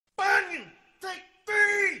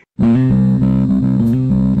Welcome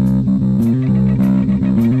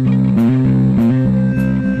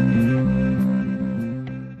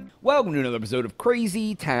to another episode of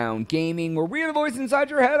Crazy Town Gaming, where we're the voice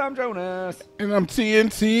inside your head. I'm Jonas. And I'm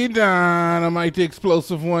TNT Dinomight, the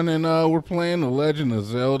explosive one, and we're playing The Legend of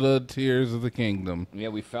Zelda Tears of the Kingdom. Yeah,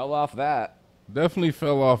 we fell off that. Definitely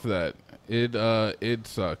fell off that. It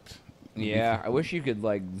sucked. Yeah, I wish you could,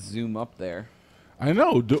 like, zoom up there. I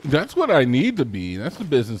know. That's what I need to be. That's the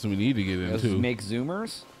business we need to get Let's into. make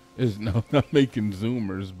zoomers? No, not making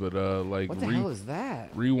zoomers, but like what the hell is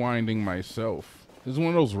that? Rewinding myself. This is one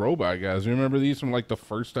of those robot guys. You remember these from like the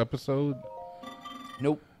first episode?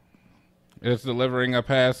 Nope. It's delivering a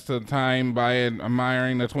pass to time by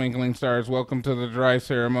admiring the twinkling stars. Welcome to the dry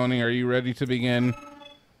ceremony. Are you ready to begin?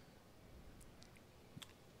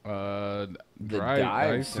 Dive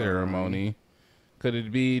ceremony. Could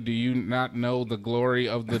it be? Do you not know the glory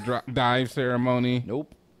of the dive ceremony?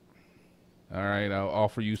 Nope. All right, I'll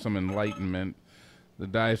offer you some enlightenment. The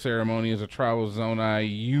dive ceremony is a travel zone I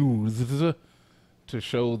use to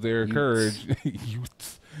show their courage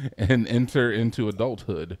youths and enter into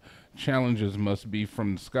adulthood. Challenges must be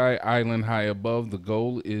from the sky island high above. The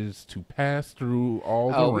goal is to pass through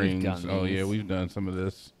all the rings. Oh yeah, we've done some of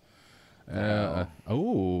this. I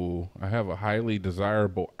have a highly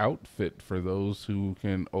desirable outfit for those who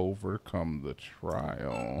can overcome the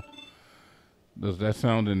trial. Does that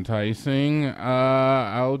sound enticing?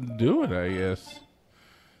 I'll do it, I guess.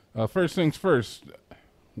 First things first,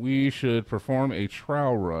 we should perform a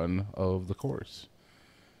trial run of the course.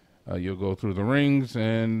 You'll go through the rings,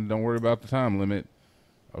 and don't worry about the time limit.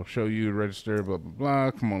 I'll show you to register, blah, blah,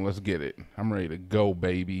 blah. Come on, let's get it. I'm ready to go,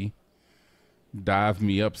 baby. Dive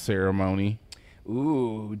me up ceremony.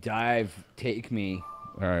 Ooh, dive, take me.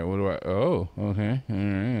 All right, what do I... Oh, okay. All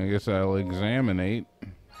right, I guess I'll examinate.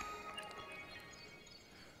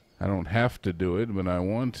 I don't have to do it, but I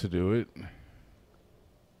want to do it.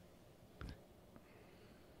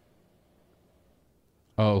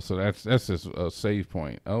 Oh, so that's just a save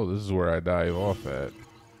point. Oh, this is where I dive off at.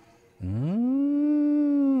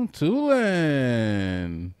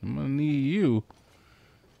 Tulane. I'm gonna need you.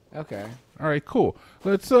 Okay. All right, cool.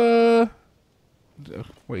 Let's wait.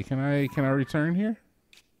 Can I return here?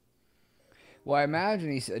 Well, I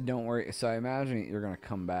imagine he said, "Don't worry." So I imagine you're gonna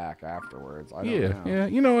come back afterwards. I don't know. Yeah.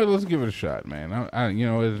 You know what? Let's give it a shot, man. You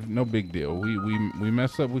know, it's no big deal. We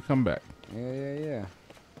mess up, we come back. Yeah.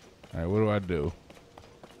 All right, what do I do?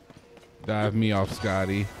 Dive me off,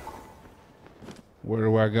 Scotty. Where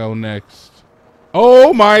do I go next?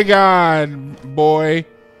 Oh my God, boy!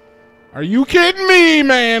 Are you kidding me,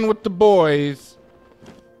 man? With the boys?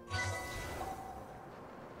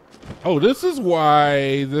 Oh, this is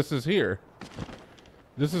why this is here.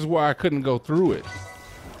 This is why I couldn't go through it.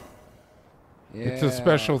 Yeah. It's a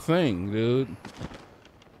special thing, dude.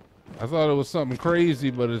 I thought it was something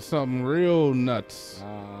crazy, but it's something real nuts.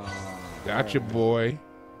 Gotcha, boy.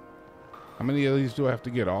 How many of these do I have to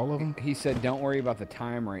get? All of them? He said, "Don't worry about the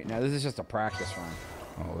time right now. This is just a practice run."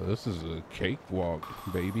 Oh, this is a cakewalk,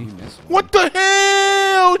 baby. What the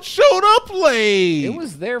hell? It showed up late. It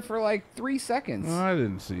was there for like 3 seconds. Oh, I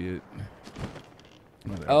didn't see it.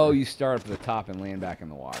 Whatever. Oh, you start up at the top and land back in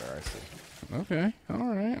the water. I see. Okay.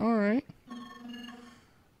 All right.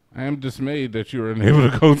 I am dismayed that you were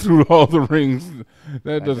unable to go through all the rings.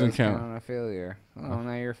 That doesn't count. On a failure. Oh,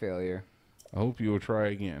 now you're a failure. I hope you will try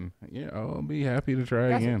again. Yeah, I'll be happy to try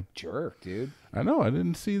again. A jerk, dude. I know. I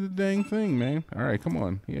didn't see the dang thing, man. All right, come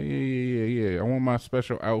on. Yeah. I want my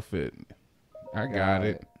special outfit. I got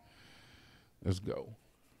it. Let's go.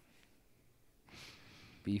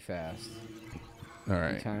 Be fast. All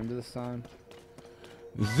right. Any time to this time?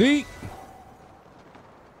 Zeke.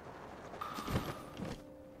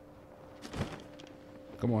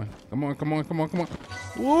 Come on.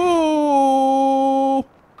 Woo!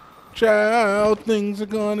 Child, things are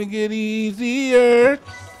gonna get easier.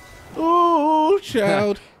 Ooh,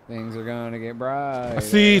 child. Things are gonna get brighter. I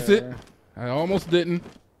seized it. I almost didn't.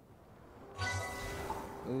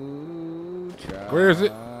 Ooh, child. Where is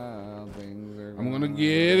it? I'm gonna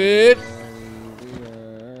get it.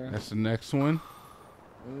 That's the next one.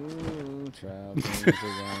 Ooh, child, things are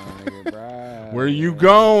gonna get brighter. Where you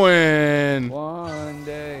going? One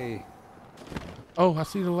day. Oh, I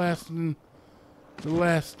see the last one.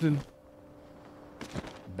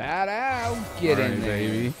 Bat out. Get in there,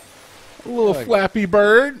 baby. A little flappy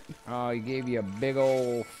bird. Oh, he gave you a big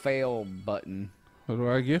old fail button. What do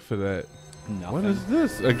I get for that? Nothing. What is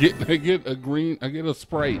this? I get a green. I get a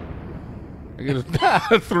Sprite. I get a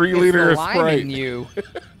 3-liter Sprite. You.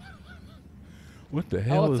 What the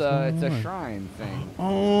hell is going on? It's a shrine thing.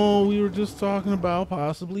 Oh, we were just talking about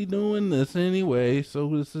possibly doing this anyway. So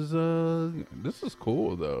this is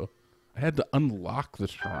cool though. I had to unlock the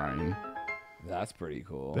shrine. That's pretty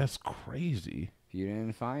cool. That's crazy. If you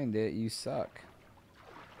didn't find it, you suck.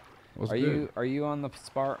 What's Are good? you on the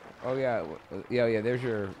spark? Oh yeah, yeah. There's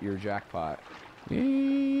your jackpot.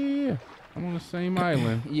 Yeah, I'm on the same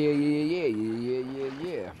island.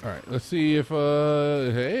 Yeah. All right, let's see if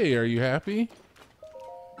hey, are you happy?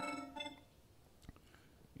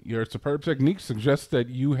 Your superb technique suggests that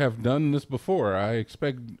you have done this before. I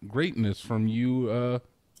expect greatness from you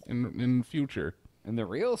in the future. And the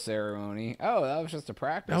real ceremony? Oh, that was just a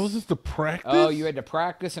practice. That was just a practice? Oh, you had to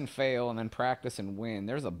practice and fail and then practice and win.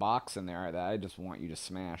 There's a box in there that I just want you to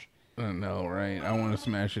smash. I know, right? I want to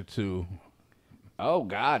smash it too. Oh,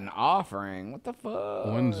 God, an offering. What the fuck?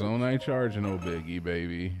 One Zonai charge, no biggie,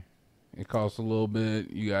 baby. It costs a little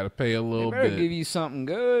bit. You got to pay a little bit. Give you something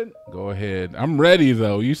good. Go ahead. I'm ready,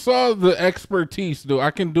 though. You saw the expertise, dude.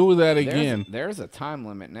 I can do that again. There's a time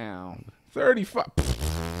limit now. 35.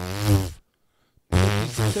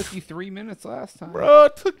 It took you 3 minutes last time. Bro,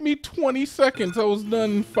 it took me 20 seconds. I was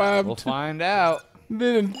done in 5. We'll find out.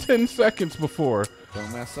 Then in 10 seconds before.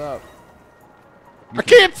 Don't mess up. I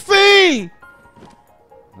can't see!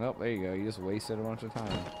 Well, there you go. You just wasted a bunch of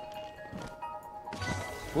time.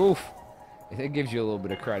 Oof. It gives you a little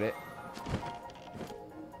bit of credit.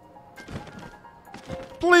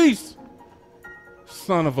 Please!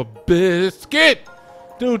 Son of a biscuit!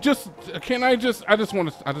 Dude, I just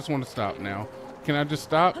want to stop now. Can I just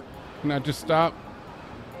stop? Can I just stop?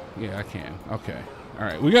 Yeah, I can. Okay. All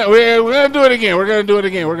right. We're gonna do it again. We're gonna do it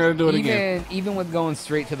again. Even with going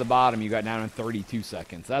straight to the bottom, you got down in 32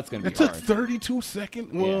 seconds. That's gonna be hard. It took 32 seconds.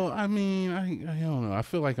 Well, yeah. I mean, I don't know. I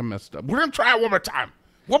feel like I messed up. We're gonna try it one more time.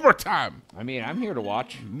 One more time. I mean, I'm here to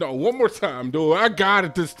watch. No, one more time, dude. I got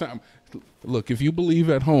it this time. Look, if you believe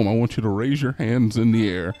at home, I want you to raise your hands in the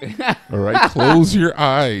air. All right, close your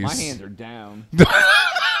eyes. My hands are down.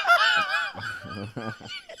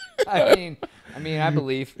 I mean, I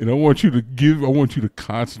believe. And I want you to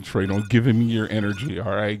concentrate on giving me your energy,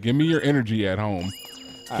 all right? Give me your energy at home.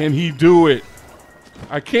 Can he do it?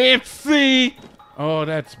 I can't see. Oh,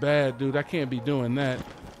 that's bad, dude. I can't be doing that.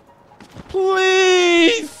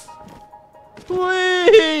 Please.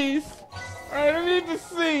 Please. All right, I need to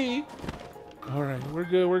see. All right, we're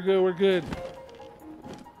good.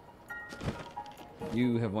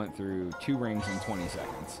 You have went through 2 rings in 20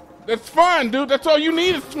 seconds. That's fine, dude. That's all you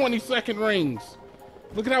need is 20-second rings.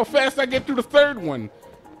 Look at how fast I get through the 3rd one.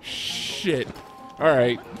 Shit. All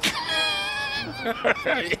right.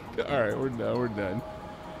 All right, we're done.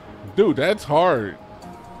 Dude, that's hard.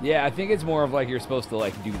 Yeah, I think it's more of like you're supposed to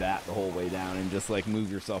like do that the whole way down and just like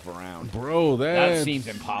move yourself around. Bro, that seems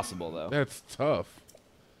impossible though. That's tough.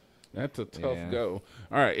 That's a tough go.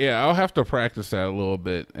 All right, yeah, I'll have to practice that a little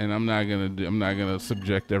bit, and I'm not gonna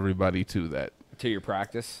subject everybody to that. To your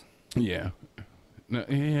practice. Yeah. No,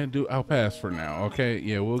 yeah, dude, I'll pass for now. Okay,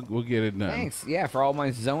 yeah, we'll get it done. Thanks. Yeah, for all my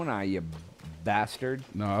Zonai, you bastard.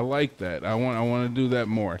 No, I like that. I want to do that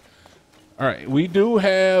more. All right, we do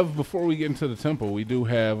have, before we get into the temple, we do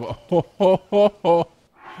have.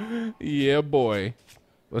 Yeah, boy.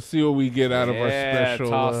 Let's see what we get out of our special.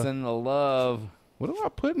 Tossing the love. What do I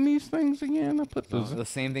put in these things again? I put those. The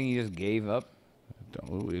same thing you just gave up.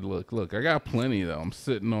 Look, I got plenty though. I'm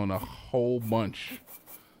sitting on a whole bunch,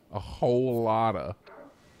 a whole lotta.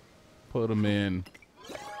 Put them in,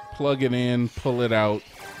 plug it in, pull it out,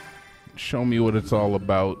 show me what it's all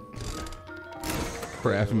about.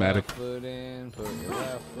 Craftmatic. Foot in, put your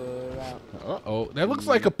left foot out. Uh-oh, that looks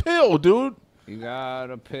like a pill, dude. You got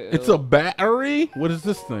a pill. It's a battery? What is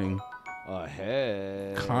this thing? A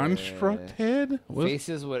head. Construct head?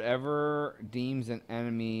 Faces whatever deems an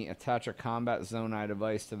enemy. Attach a combat Zonai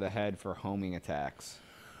device to the head for homing attacks.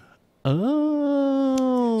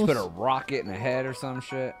 Oh. Let's put a rocket in the head or some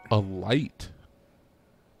shit. A light.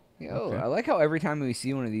 Yo, okay. I like how every time we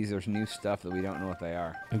see one of these, there's new stuff that we don't know what they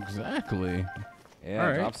are. Exactly. Yeah,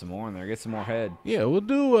 right. Drop some more in there. Get some more head. Yeah, we'll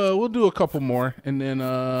do a couple more, and then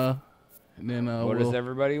what does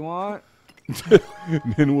everybody want?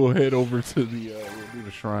 Then we'll head over to the we'll do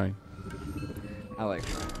the shrine. I like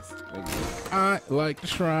shrines. I like the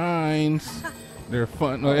shrines. They're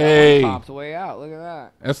fun. Hey, popped way out. Look at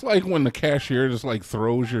that. That's like when the cashier just like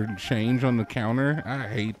throws your change on the counter. I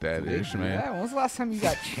hate that ish, man. Yeah, when was the last time you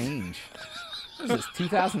got change? What is this,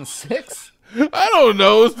 2006? I don't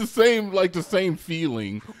know. It's the same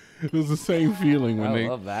feeling. It was the same feeling when I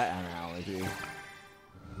love that analogy.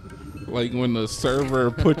 like when the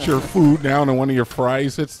server puts your food down and one of your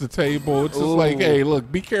fries hits the table. It's just like, hey,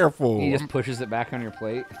 look, be careful. He just pushes it back on your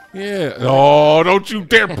plate. Yeah. Oh, don't you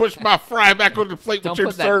dare push my fry back on the plate with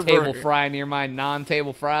your server. Don't put that table fry near my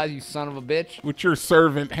non-table fries, you son of a bitch. With your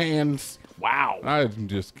servant hands. Wow. I'm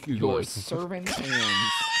just your servant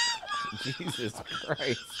hands. Jesus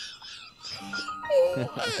Christ.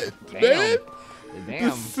 Damn.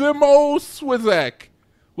 The Simo Swizak.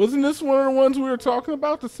 Wasn't this one of the ones we were talking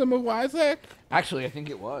about? The Simo Wizak? Actually, I think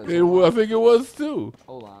it was. I think it was too.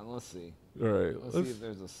 Hold on, let's see. All right, let's see if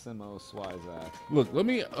there's a Simo Swizak. Look,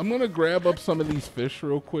 I'm gonna grab up some of these fish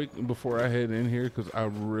real quick before I head in here because I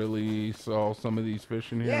really saw some of these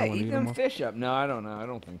fish in here. Yeah, eat them fish up. No, I don't know. I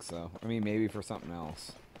don't think so. I mean, maybe for something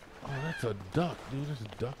else. Oh, that's a duck, dude. There's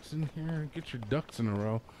ducks in here. Get your ducks in a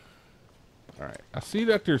row. All right. I see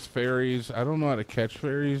that there's fairies. I don't know how to catch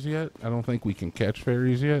fairies yet. I don't think we can catch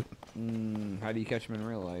fairies yet. How do you catch them in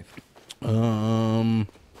real life? I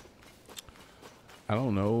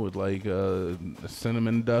don't know, with like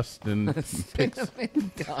cinnamon dust and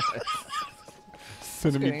cinnamon dust.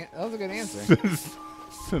 Cinnamon. That was a good answer.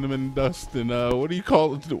 Cinnamon dust and what do you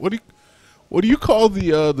call it? What do you call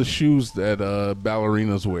the shoes that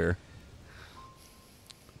ballerinas wear?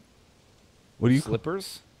 What do you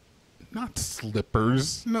slippers? Not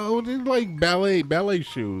slippers. No, they're like ballet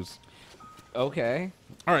shoes. Okay.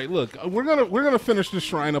 All right, look, we're gonna finish the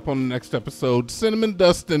shrine up on the next episode. Cinnamon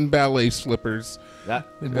dust and ballet slippers.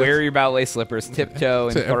 Wear your ballet slippers, tiptoe,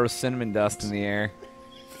 and throw cinnamon dust in the air.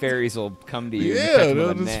 Fairies will come to you.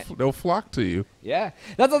 Yeah, they'll flock to you. Yeah,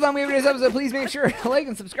 that's all the time we have for today's episode. Please make sure to like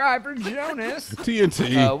and subscribe for Jonas.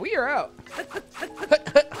 TNT. We are out.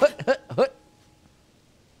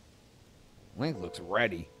 Link looks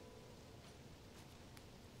ready.